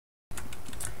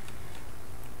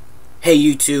Hey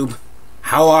YouTube,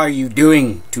 how are you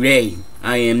doing today?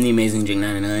 I am the Amazing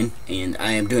Jake99, and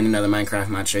I am doing another Minecraft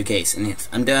mod showcase. And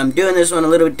I'm doing this one a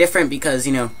little bit different because,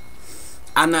 you know,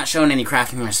 I'm not showing any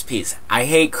crafting recipes. I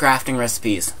hate crafting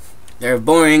recipes. They're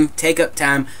boring, take up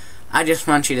time. I just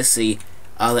want you to see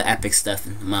all the epic stuff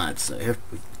in the mod. So here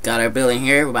we got our building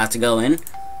here. We're about to go in.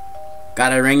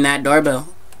 Gotta ring that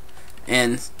doorbell.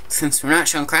 And since we're not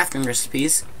showing crafting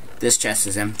recipes, this chest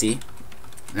is empty.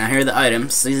 Now here are the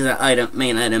items. These are the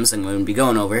main items I'm going to be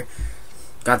going over.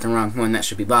 Got the wrong one, that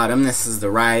should be bottom. This is the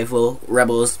Rival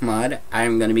Rebels mod.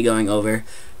 I'm going to be going over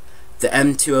the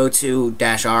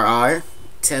M202-RR,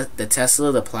 the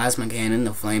Tesla, the Plasma Cannon,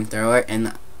 the Flamethrower, and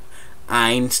the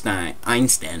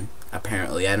Einstein,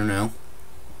 apparently, I don't know.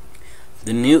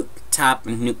 The nuke top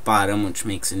and nuke bottom, which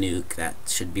makes a nuke, that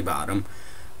should be bottom.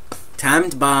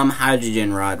 Timed bomb,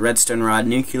 hydrogen rod, redstone rod,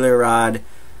 nuclear rod,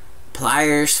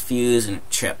 pliers, fuse, and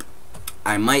chip.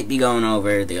 I might be going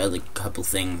over the other couple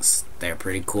things. They're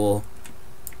pretty cool.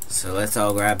 So let's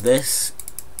all grab this,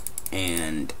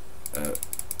 and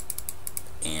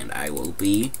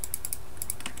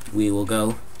we will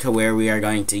go to where we are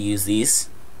going to use these.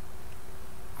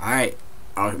 Alright,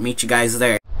 I'll meet you guys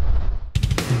there.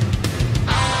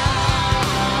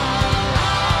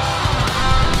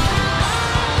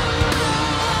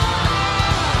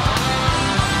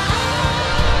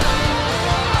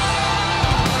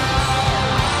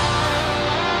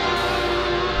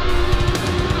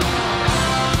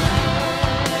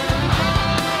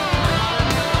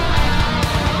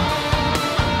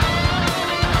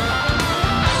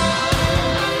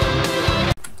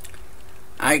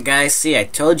 Alright guys, see, I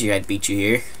told you I'd beat you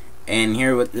here. And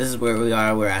this is where we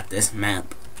are. We're at this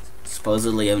map,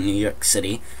 supposedly of New York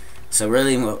City. So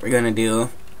really what we're gonna do,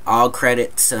 all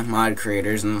credits to mod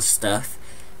creators and stuff.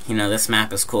 You know, this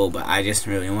map is cool, but I just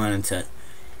really wanted to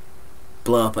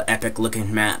blow up an epic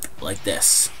looking map like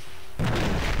this.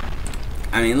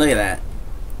 I mean, look at that.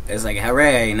 It's like,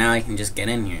 hooray, now I can just get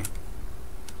in here.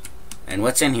 And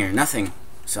what's in here? Nothing.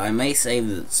 So I may save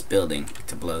this building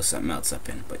to blow something else up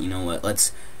in. But you know what?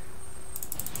 Let's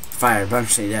fire a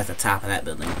bunch of at the top of that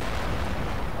building.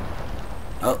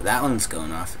 Oh, that one's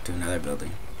going off to another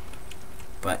building.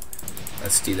 But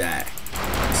let's do that.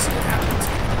 Let's see what happens.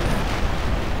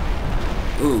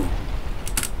 Ooh.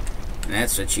 And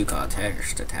that's what you call a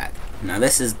terrorist attack. Now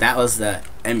that was the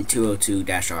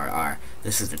M202-RR.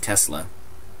 This is the Tesla.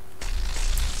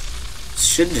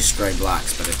 Should destroy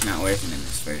blocks, but it's not working in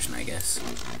this version, I guess.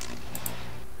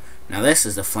 Now this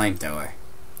is the Flamethrower.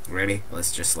 Ready?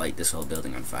 Let's just light this whole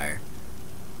building on fire.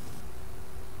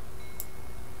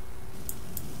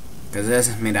 Because this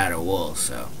is made out of wool,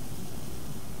 so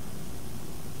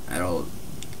that'll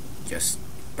just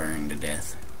burn to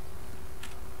death.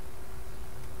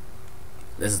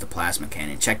 This is the Plasma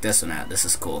Cannon. Check this one out. This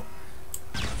is cool.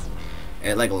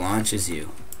 It like launches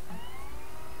you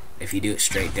if you do it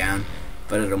straight down.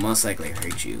 But it'll most likely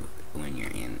hurt you when you're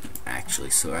in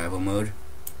actually survival mode.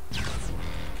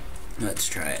 Let's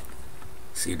try it.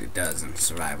 See what it does in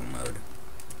survival mode.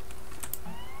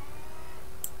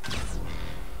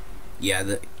 Yeah,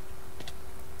 the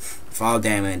fall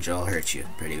damage will hurt you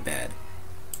pretty bad.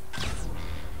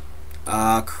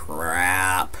 Oh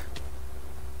crap.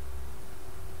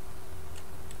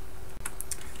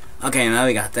 Okay, now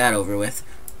we got that over with.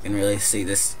 You can really see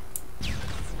this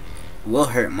will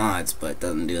hurt mods, but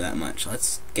doesn't do that much.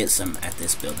 Let's get some at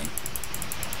this building.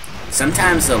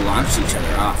 Sometimes they'll launch each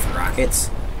other off rockets.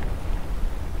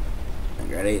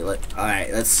 Ready?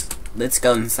 Alright, let's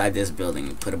go inside this building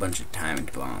and put a bunch of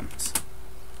timed bombs.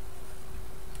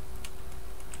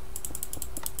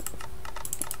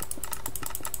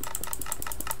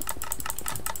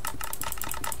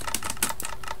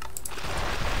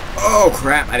 Oh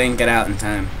crap, I didn't get out in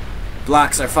time.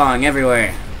 Blocks are falling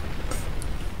everywhere.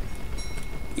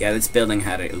 Yeah, this building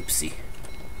had a oopsie.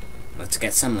 Let's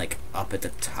get some, like, up at the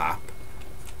top.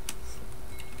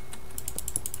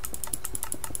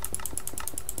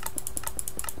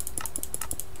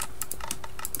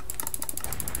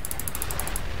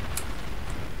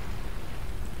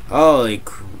 Holy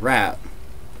crap.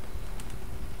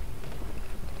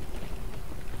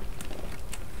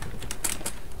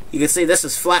 You can see this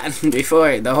was flattened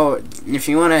before. If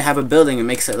you want to have a building, it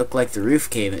makes it look like the roof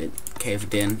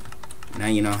caved in. Now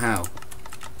you know how.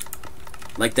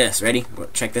 Like this, ready?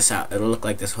 Check this out. It'll look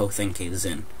like this whole thing caves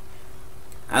in.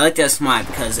 I like this mod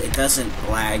because it doesn't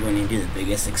lag when you do the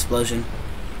biggest explosion.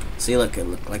 See, look, it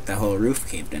looked like the whole roof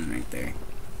caved in right there.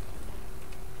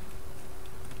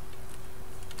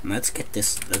 And let's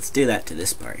do that to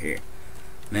this part here.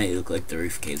 Now you look like the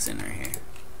roof caves in right here.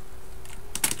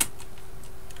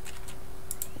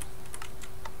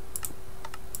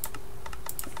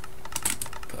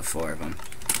 4 of them.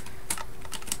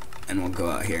 And we'll go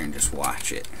out here and just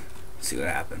watch it. See what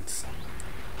happens.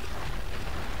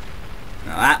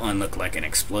 Now that one looked like an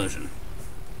explosion.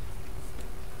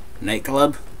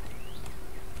 Nightclub?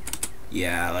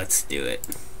 Yeah, let's do it.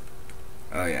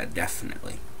 Oh yeah,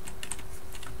 definitely.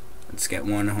 Let's get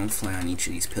one hopefully on each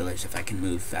of these pillars if I can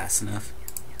move fast enough.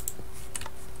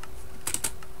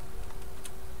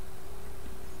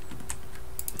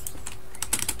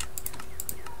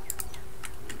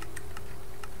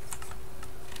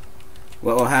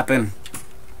 What will happen?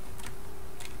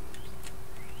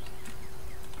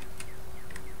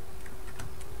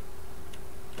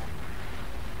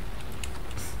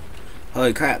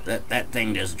 Holy crap, that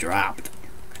thing just dropped.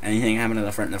 Anything happened to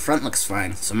the front? The front looks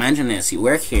fine. So imagine this, you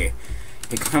work here,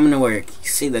 you're coming to work, you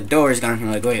see the door is gone, you're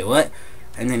like, wait, what?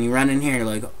 And then you run in here, you're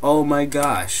like, oh my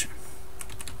gosh,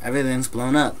 everything's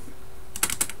blown up.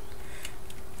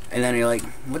 And then you're like,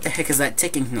 what the heck is that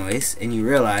ticking noise? And you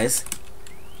realize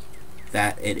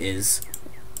that it is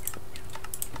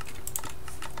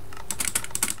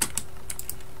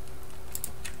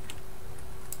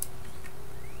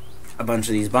a bunch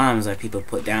of these bombs that people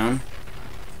put down,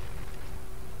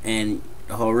 and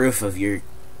the whole roof of your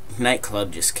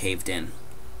nightclub just caved in.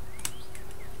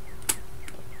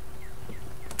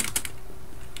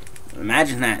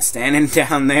 Imagine that, standing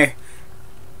down there.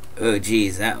 Oh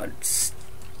geez, that would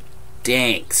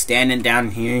stink. Standing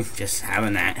down here, just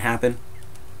having that happen.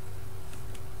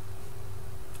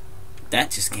 That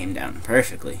just came down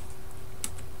perfectly.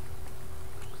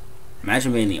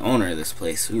 Imagine being the owner of this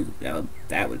place. Ooh,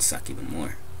 that would suck even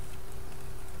more.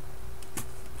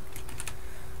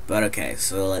 But okay,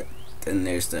 so then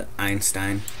there's the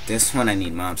Einstein. This one I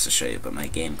need mobs to show you, but my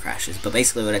game crashes. But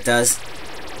basically what it does,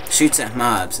 shoots at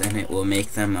mobs, and it will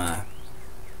make them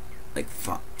like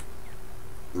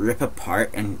rip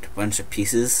apart into a bunch of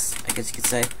pieces, I guess you could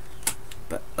say.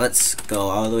 But let's go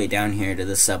all the way down here to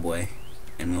the subway,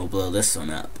 and we'll blow this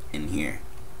one up in here,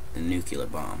 the nuclear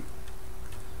bomb.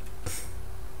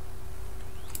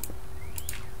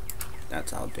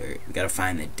 That's all dirt. We gotta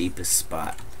find the deepest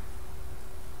spot.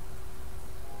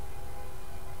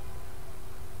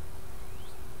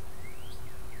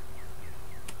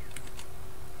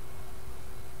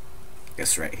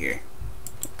 Guess right here.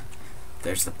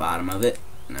 There's the bottom of it.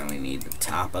 Now we need the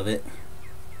top of it.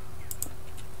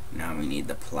 Now we need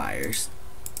the pliers.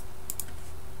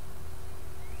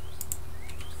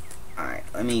 Alright,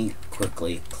 let me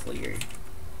quickly clear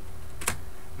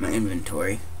my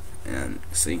inventory. And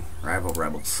see, rival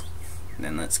rebels. And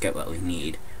then let's get what we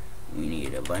need. We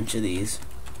need a bunch of these.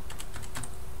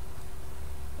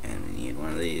 And we need one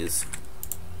of these.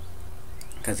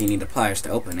 Because you need the pliers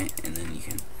to open it. And then you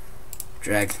can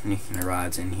drag the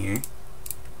rods in here.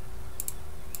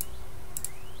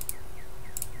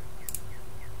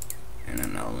 And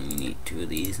then I'll only need 2 of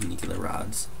these nuclear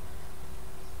rods.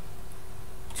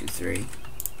 2, 3.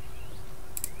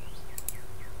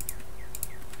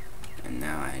 And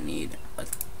now I need a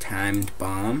timed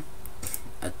bomb,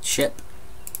 a chip,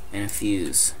 and a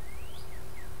fuse.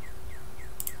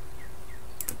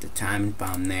 Put the timed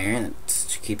bomb there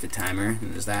to keep the timer,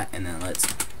 and there's that, and then let's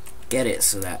get it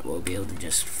so that we'll be able to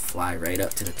just fly right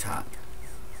up to the top.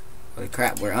 Holy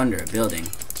crap, we're under a building.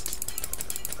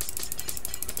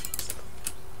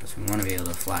 So we want to be able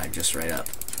to fly just right up.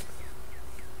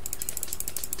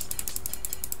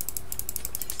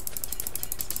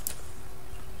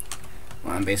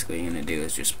 What I'm basically going to do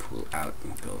is just pull out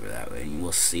and go over that way, and you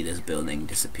will see this building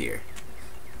disappear.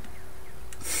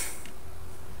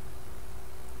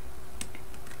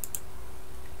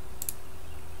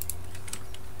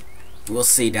 We'll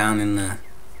see down in the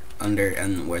under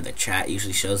and where the chat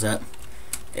usually shows up.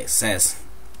 It says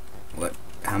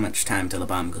how much time till the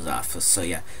bomb goes off. So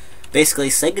yeah, basically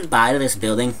say goodbye to this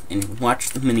building and watch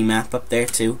the mini map up there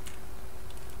too.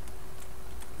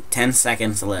 10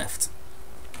 seconds left.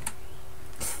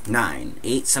 9,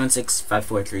 8, 7, 6, 5,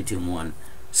 4, 3, 2, 1,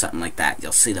 something like that.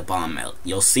 You'll see the bomb melt.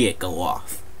 You'll see it go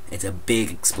off. It's a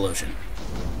big explosion.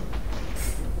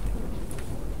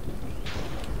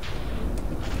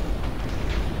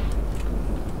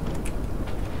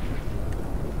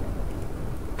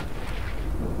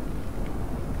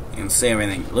 You can see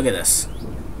everything. Look at this.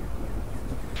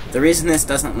 The reason this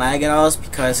doesn't lag at all is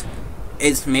because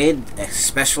it's made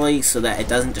especially so that it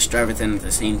doesn't destroy everything at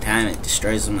the same time. It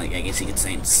destroys them, like, I guess you could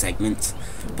say, in segments.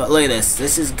 But look at this.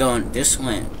 This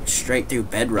went straight through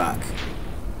bedrock.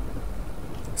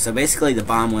 So basically the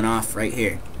bomb went off right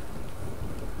here.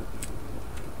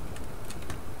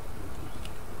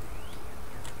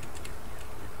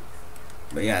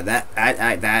 But yeah,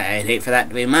 I'd hate for that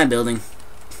to be my building.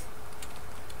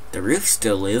 The roof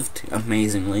still lived,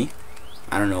 amazingly.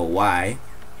 I don't know why.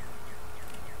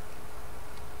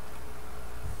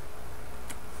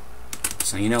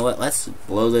 So you know what? Let's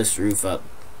blow this roof up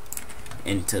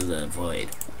into the void.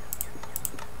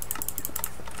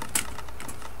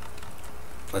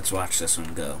 Let's watch this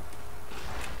one go.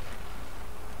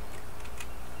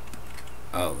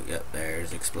 Oh, yep,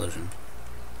 there's explosion.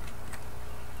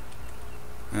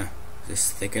 Huh. Is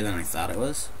this thicker than I thought it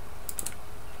was?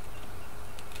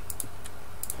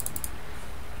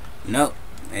 Nope.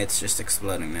 It's just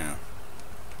exploding now.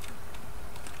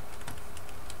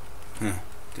 Huh.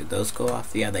 Did those go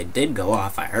off? Yeah, they did go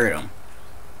off. I heard them.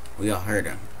 We all heard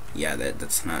them. Yeah,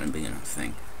 that's not a big enough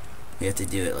thing. We have to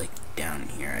do it, like, down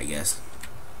here, I guess.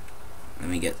 Let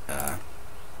me get,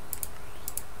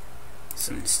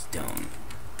 some stone.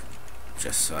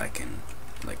 Just so I can,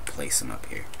 like, place them up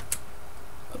here.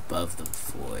 Above the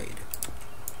void.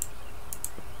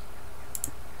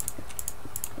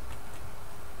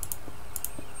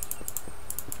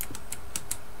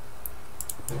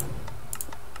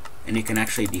 And you can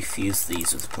actually defuse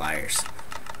these with pliers.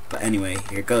 But anyway,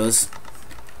 here goes.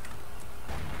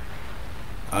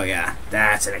 Oh yeah,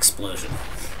 that's an explosion.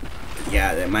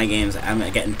 Yeah, my games, I'm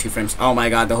getting 2 frames. Oh my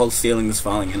god, the whole ceiling is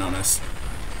falling in on us.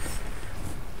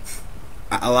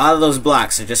 A lot of those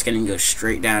blocks are just gonna go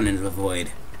straight down into the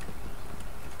void.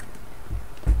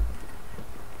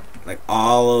 Like,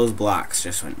 all those blocks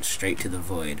just went straight to the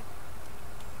void.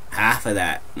 Half of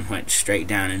that went straight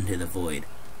down into the void.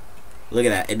 Look at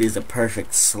that. It is a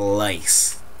perfect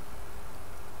slice.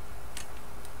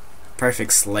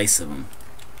 Perfect slice of them.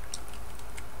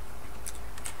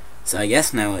 So I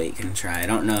guess now what you can try. I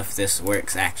don't know if this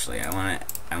works actually. I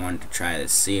wanted to try to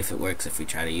see if it works if we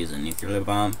try to use a nuclear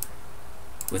bomb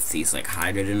with these like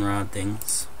hydrogen rod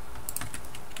things.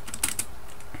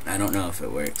 I don't know if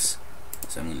it works.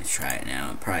 So I'm gonna try it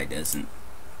now. It probably doesn't.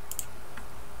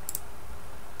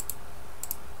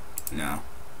 No.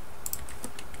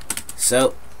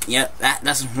 So, yep, that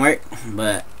doesn't work,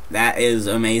 but that is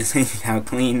amazing how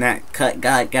clean that cut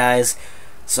got, guys.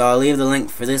 So I'll leave the link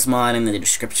for this mod in the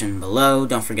description below.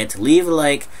 Don't forget to leave a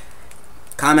like,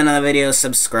 comment on the video,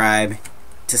 subscribe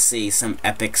to see some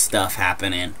epic stuff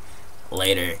happening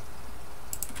later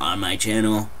on my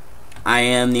channel. I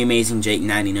am the Amazing Jake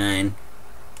 99.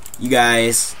 You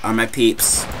guys are my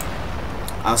peeps.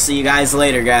 I'll see you guys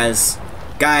later, guys.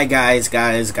 Bye,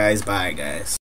 guys.